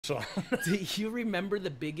So Do you remember the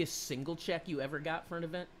biggest single check you ever got for an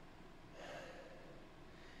event?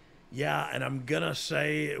 yeah, and I'm gonna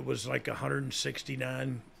say it was like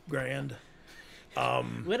 169 grand.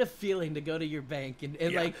 What a feeling to go to your bank and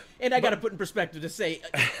Yeah, like, and I got to but put in perspective to say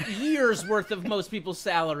years worth of most people's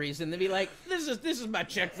salaries, and they'd be like, this is my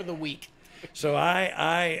check for the week. so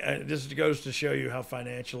I this goes to show you how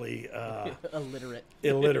financially Illiterate.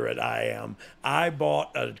 illiterate I am. I bought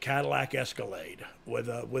a Cadillac Escalade with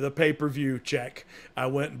a pay-per-view check. I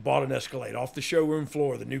went and bought an Escalade off the showroom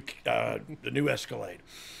floor, the new Escalade.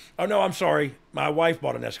 Oh no, I'm sorry. My wife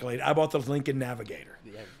bought an Escalade. I bought the Lincoln Navigator.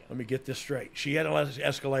 There we go. Let me get this straight. She had an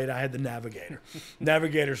Escalade. I had the Navigator.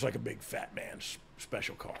 Navigator's like a big fat man's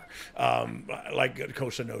special car, like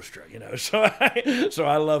Cosa Nostra, you know. So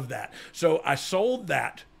I love that. So I sold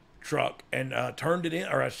that truck and turned it in,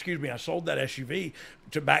 or excuse me, I sold that SUV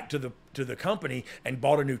back to the company and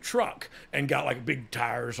bought a new truck and got like big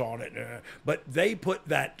tires on it. But they put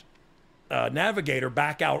that Navigator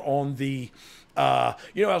back out on the,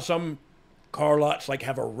 you know how some car lots like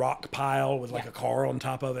have a rock pile with like a car on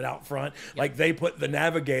top of it out front. Like they put the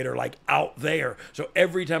Navigator like out there. So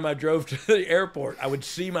every time I drove to the airport, I would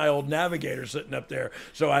see my old Navigator sitting up there.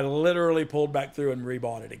 So I literally pulled back through and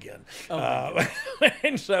rebought it again.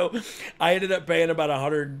 And so I ended up paying about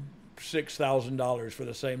 $106,000 for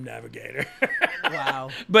the same Navigator. Wow.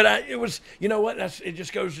 But it was, you know what? It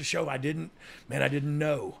just goes to show I didn't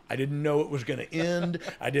know. I didn't know it was going to end.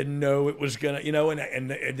 I didn't know it was going to, you know, and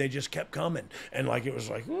they just kept coming. And like, it was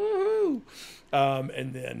like, woohoo.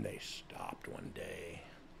 And then they stopped one day.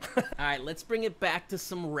 All right, let's bring it back to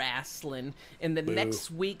some wrestling. And the Boo. next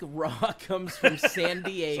week, Raw comes from San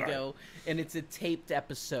Diego, and it's a taped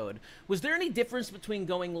episode. Was there any difference between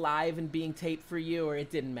going live and being taped for you, or it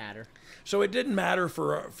didn't matter? So it didn't matter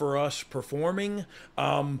for us performing,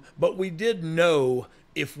 but we did know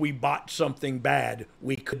if we bought something bad,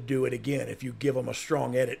 we could do it again if you give them a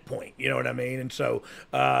strong edit point. You know what I mean? And so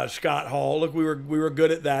Scott Hall, look, we were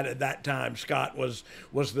good at that time. Scott was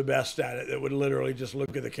the best at it. That would literally just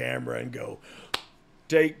look at the camera and go,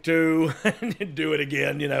 take two, and do it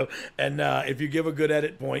again. You know, and if you give a good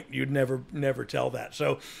edit point, you'd never tell that.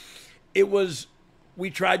 So it was. We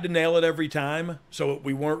tried to nail it every time, so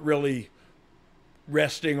we weren't really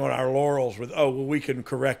resting on our laurels with, oh, well, we can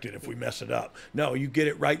correct it if we mess it up. No, you get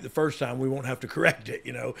it right the first time, we won't have to correct it,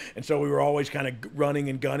 you know. And so we were always kind of running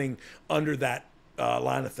and gunning under that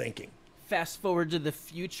line of thinking. Fast forward to the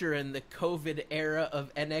future and the COVID era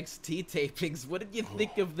of NXT tapings. What did you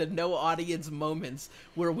think of the no audience moments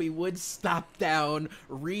where we would stop down,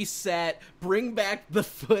 reset, bring back the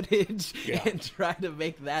footage, and try to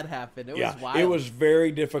make that happen? It was wild. It was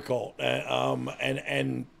very difficult.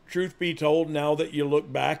 And truth be told, now that you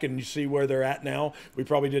look back and you see where they're at now, we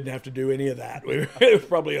probably didn't have to do any of that. It was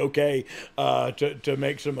probably okay to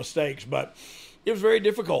make some mistakes, but it was very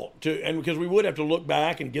difficult and because we would have to look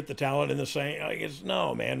back and get the talent in the same. Like,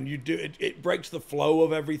 no, man, you do it. It breaks the flow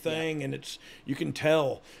of everything, and you can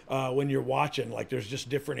tell when you're watching. Like, there's just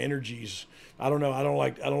different energies. I don't know. I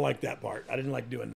don't like that part. I didn't like doing